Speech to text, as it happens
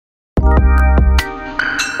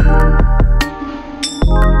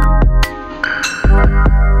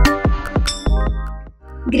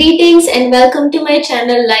Greetings and welcome to my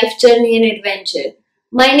channel Life Journey and Adventure.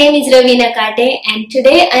 My name is Ravina Kate and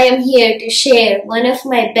today I am here to share one of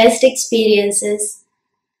my best experiences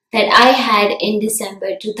that I had in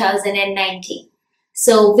December 2019.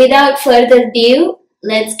 So without further ado,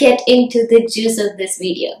 let's get into the juice of this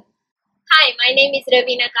video. Hi, my name is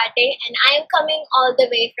Ravina Kate and I am coming all the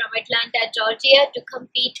way from Atlanta, Georgia to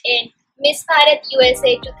compete in Miss Bharat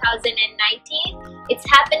USA 2019. It's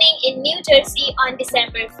happening in New Jersey on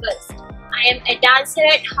December 1st. I am a dancer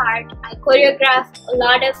at heart. I choreograph a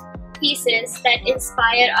lot of pieces that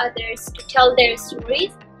inspire others to tell their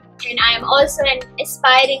stories, and I am also an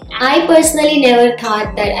aspiring actor. I personally never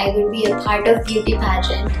thought that I would be a part of beauty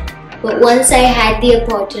pageant, but once I had the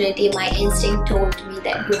opportunity, my instinct told me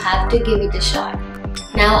that you have to give it a shot.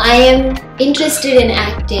 Now I am interested in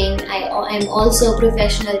acting. I am also a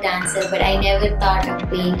professional dancer, but I never thought of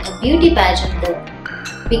being a beauty pageant girl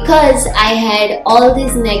because I had all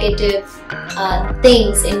these negative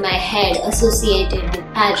things in my head associated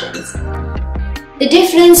with pageants. The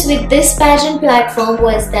difference with this pageant platform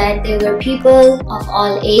was that there were people of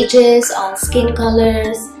all ages, all skin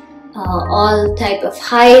colors, all type of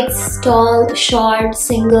heights, tall, short,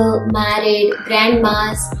 single, married,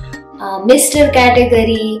 grandmas, Mr.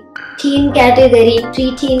 category, teen category,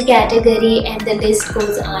 preteen category, and the list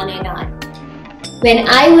goes on and on. When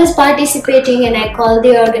I was participating and I called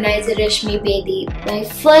the organizer Rashmi Bedi, my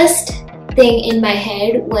first thing in my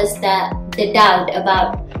head was the doubt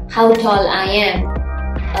about how tall I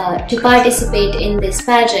am to participate in this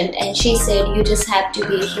pageant, and she said you just have to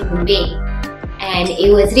be a human being. And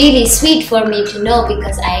it was really sweet for me to know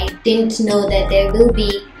because I didn't know that there will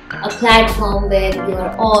be a platform where you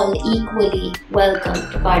are all equally welcome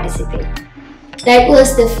to participate. That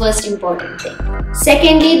was the first important thing.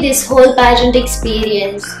 Secondly, this whole pageant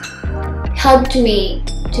experience helped me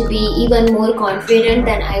to be even more confident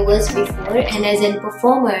than I was before, and as a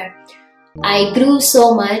performer, I grew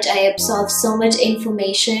so much, I absorbed so much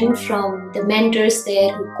information from the mentors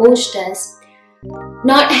there who coached us.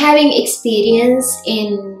 Not having experience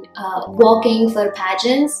in walking for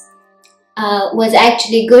pageants was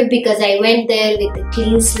actually good because I went there with a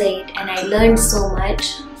clean slate and I learned so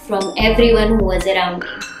much from everyone who was around me.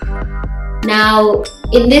 Now,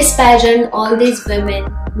 in this pageant, all these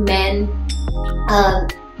women, men,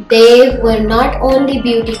 they were not only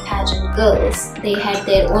beauty pageant girls, they had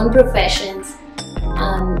their own professions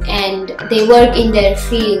and they work in their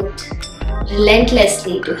field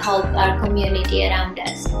relentlessly to help our community around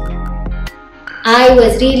us. I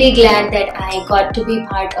was really glad that I got to be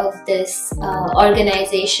part of this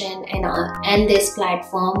organization and this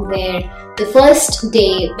platform, where the first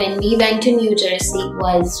day when we went to New Jersey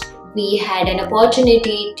was we had an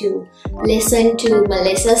opportunity to listen to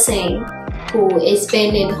Melissa Singh, who has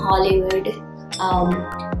been in Hollywood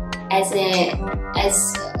as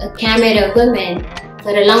a camera woman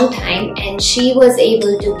for a long time, and she was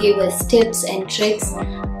able to give us tips and tricks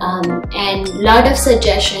and a lot of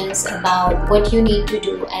suggestions about what you need to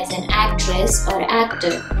do as an actress or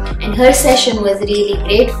actor. And her session was really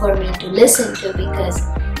great for me to listen to because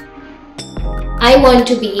I want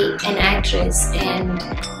to be an actress, and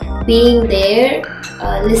being there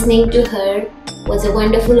listening to her was a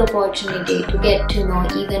wonderful opportunity to get to know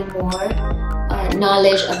even more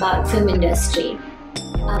knowledge about film industry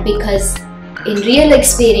because in real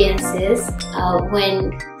experiences,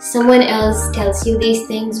 when someone else tells you these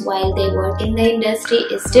things while they work in the industry,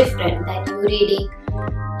 is different than you reading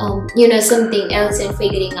something else and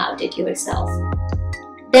figuring out it yourself.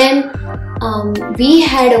 Then we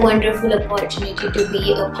had a wonderful opportunity to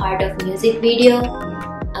be a part of music video.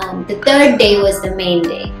 The third day was the main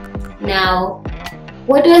day. Now,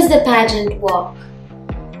 what was the pageant walk?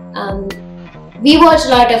 We watch a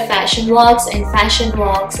lot of fashion walks and pageant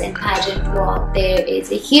walk. There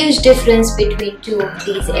is a huge difference between two of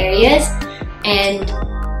these areas, and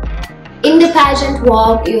in the pageant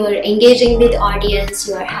walk you are engaging with audience,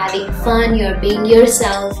 you are having fun, you are being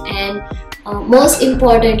yourself, and most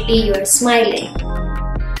importantly you are smiling.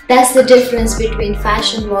 That's the difference between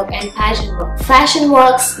fashion walk and pageant walk. Fashion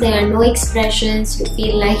walks, there are no expressions, you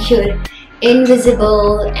feel like you're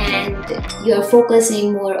invisible and you're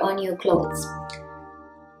focusing more on your clothes.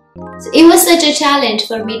 So it was such a challenge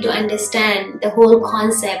for me to understand the whole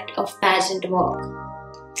concept of pageant walk.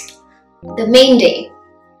 The main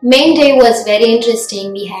day was very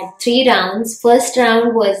interesting. We had 3 rounds. First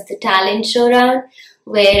round was the talent show round,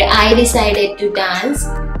 where I decided to dance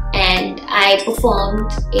and I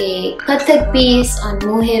performed a Kathak piece on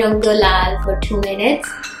Mohe Rang Do Lal for 2 minutes.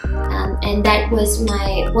 And that was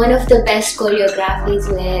one of the best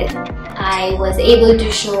choreographies, where I was able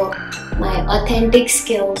to show my authentic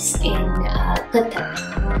skills in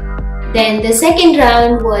Kathak. Then the second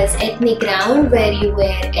round was ethnic round, where you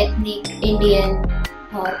wear ethnic Indian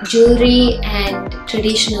jewelry and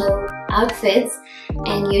traditional outfits,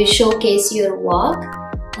 and you showcase your walk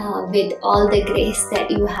with all the grace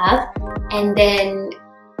that you have. And then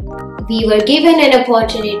we were given an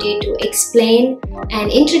opportunity to explain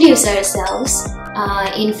and introduce ourselves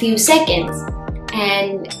in few seconds,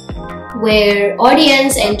 and where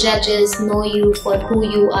audience and judges know you for who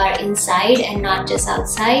you are inside and not just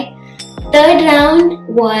outside. Third round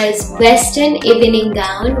was Western evening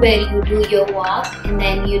gown, where you do your walk and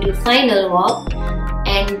then you do final walk,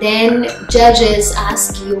 and then judges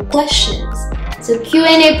ask you questions. So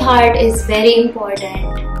Q&A part is very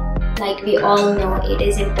important. Like we all know, it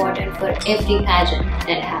is important for every pageant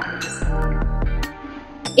that happens.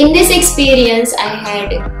 In this experience,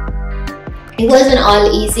 it wasn't all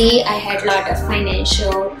easy. I had a lot of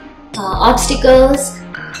financial obstacles.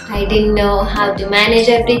 I didn't know how to manage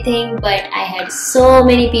everything, but I had so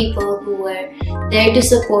many people who were there to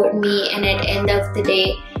support me, and at the end of the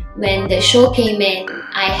day, when the show came in,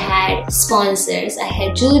 I had sponsors. I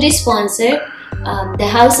had jewelry sponsor, the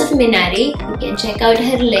House of Minari. You can check out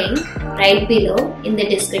her link right below in the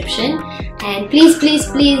description, and please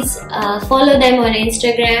follow them on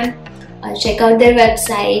Instagram. Check out their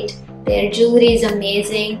website. Their jewelry is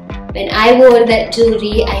amazing. When I wore that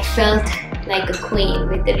jewelry, I felt like a queen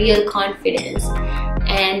with the real confidence,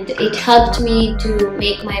 and it helped me to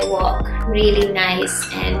make my walk really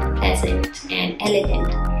nice and pleasant and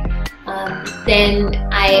elegant. Then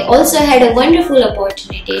I also had a wonderful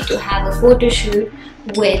opportunity to have a photo shoot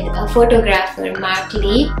with a photographer, Mark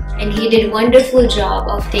Lee, and he did a wonderful job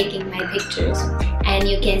of taking my pictures. And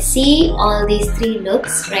you can see all these three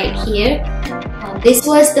looks right here. This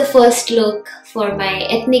was the first look for my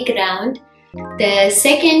ethnic round. The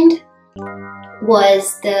second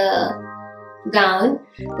was the gown,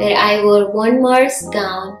 where I wore one Mars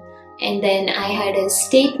gown, and then I had a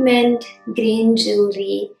statement green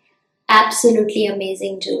jewelry, absolutely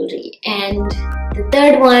amazing jewelry. And the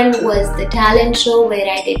third one was the talent show,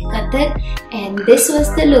 where I did Kathak, and this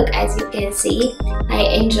was the look. As you can see, I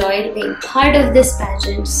enjoyed being part of this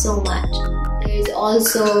pageant so much. There is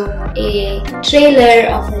also a trailer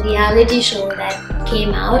of a reality show that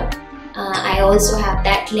came out. I also have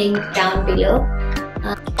that link down below.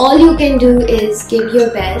 All you can do is give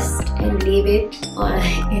your best and leave it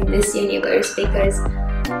in this universe, because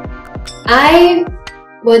I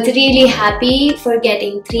was really happy for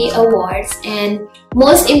getting 3 awards, and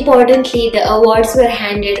most importantly, the awards were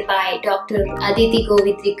handed by Dr. Aditi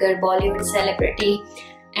Govitrikar, Bollywood celebrity.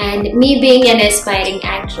 And me being an aspiring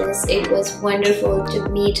actress, it was wonderful to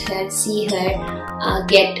meet her, see her,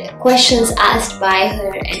 get questions asked by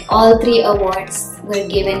her, and all 3 awards were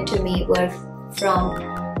given to me were from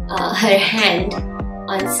her hand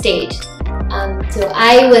on stage. So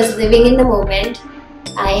I was living in the moment.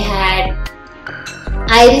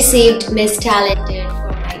 I received Miss Talented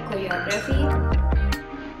for my choreography.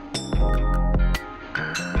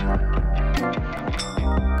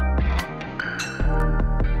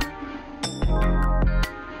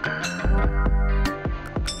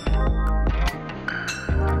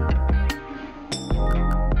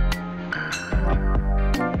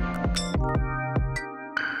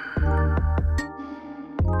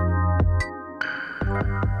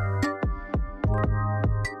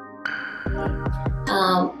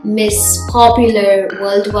 Miss Popular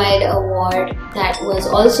Worldwide Award that was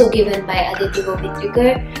also given by Aditi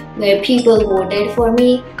Govitrikar, where people voted for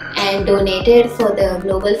me and donated for the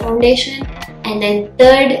Global Foundation. And then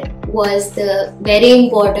third was the very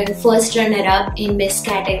important first runner-up in Miss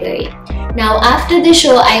category. Now after the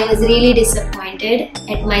show, I was really disappointed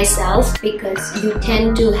at myself, because you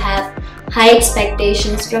tend to have high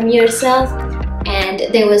expectations from yourself, and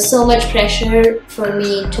there was so much pressure for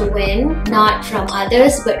me to win, not from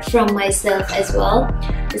others but from myself as well,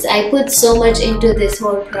 because I put so much into this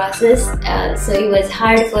whole process. So it was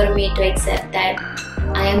hard for me to accept that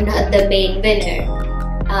I am not the main winner.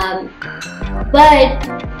 But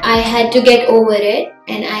I had to get over it,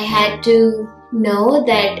 and I had to know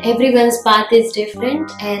that everyone's path is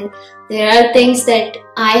different, and there are things that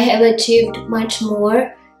I have achieved much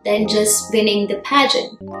more than just winning the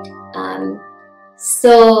pageant.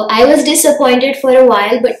 So I was disappointed for a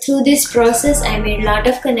while, but through this process I made a lot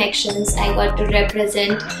of connections. I got to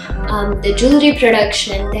represent the jewelry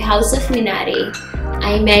production, the House of Minari.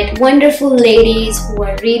 I met wonderful ladies who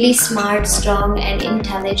are really smart, strong and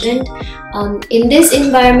intelligent. In this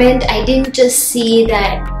environment, I didn't just see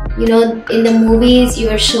that, you know, in the movies you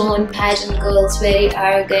are shown pageant girls very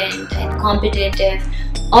arrogant and competitive,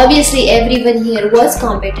 Obviously everyone here was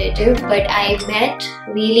competitive, but I met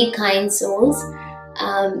really kind souls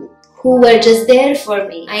who were just there for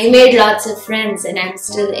me. I made lots of friends and I'm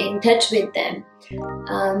still in touch with them.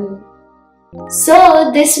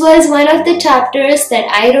 So this was one of the chapters that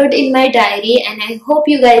I wrote in my diary, and I hope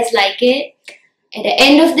you guys like it. At the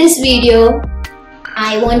end of this video,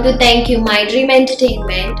 I want to thank you, My Dream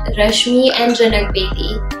Entertainment, Rashmi and Janak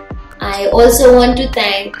Bedi. I also want to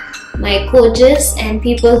thank my coaches and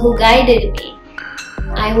people who guided me.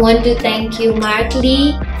 I want to thank you, Mark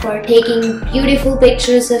Lee, for taking beautiful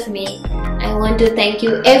pictures of me. I want to thank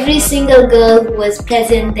you, every single girl who was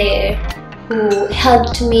present there, who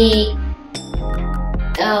helped me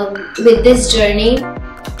with this journey.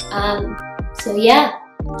 So yeah,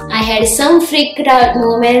 I had some freaked out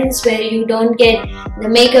moments where you don't get the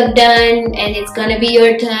makeup done and it's gonna be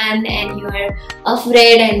your turn and you're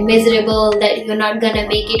afraid and miserable that you're not gonna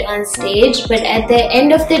make it on stage. But at the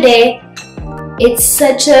end of the day, it's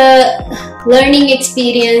such a learning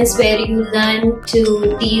experience where you learn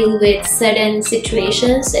to deal with sudden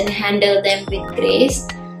situations and handle them with grace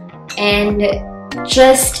and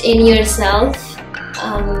trust in yourself.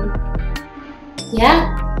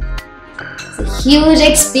 Yeah, it's a huge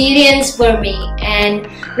experience for me, and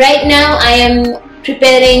right now I am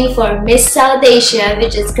preparing for Miss South Asia,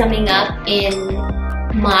 which is coming up in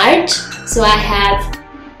March. So I have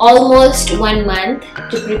almost 1 month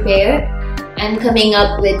to prepare. I'm coming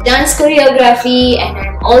up with dance choreography, and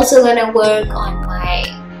I'm also gonna work on my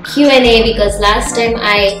Q&A because last time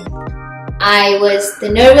I was the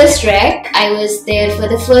nervous wreck. I was there for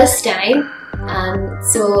the first time,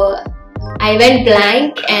 so I went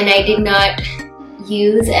blank and I did not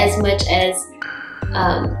use as much as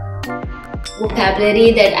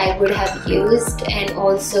vocabulary that I would have used, and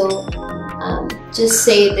also just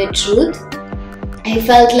say the truth. I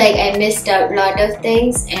felt like I missed out a lot of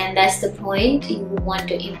things, and that's the point. You want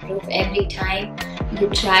to improve every time you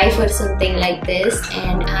try for something like this,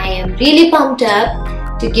 and I am really pumped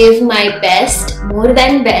up to give my best, more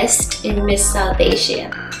than best, in Miss South Asia.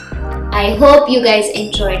 I hope you guys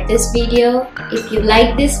enjoyed this video. If you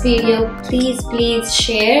like this video, please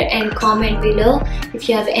share and comment below. If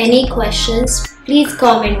you have any questions, please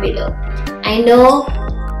comment below. I know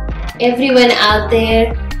everyone out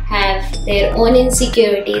there have their own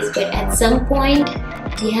insecurities, but at some point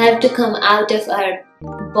we have to come out of our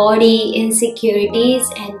body insecurities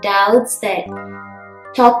and doubts that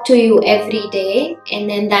talk to you every day, and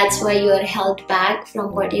then that's why you are held back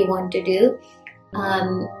from what you want to do.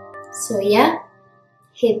 So yeah,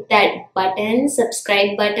 hit that button,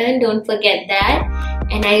 subscribe button, don't forget that.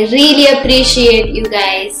 And I really appreciate you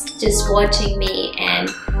guys just watching me and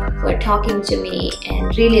for talking to me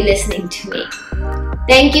and really listening to me.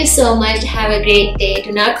 Thank you so much. Have a great day.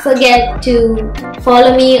 Do not forget to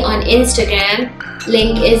follow me on Instagram.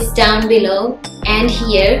 Link is down below and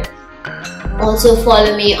here. Also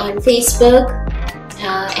follow me on Facebook.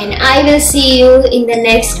 And I will see you in the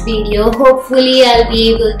next video. Hopefully I'll be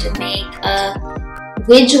able to make a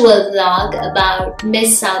visual vlog about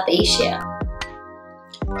Miss South Asia.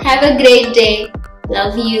 Have a great day.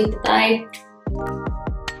 Love you. Bye.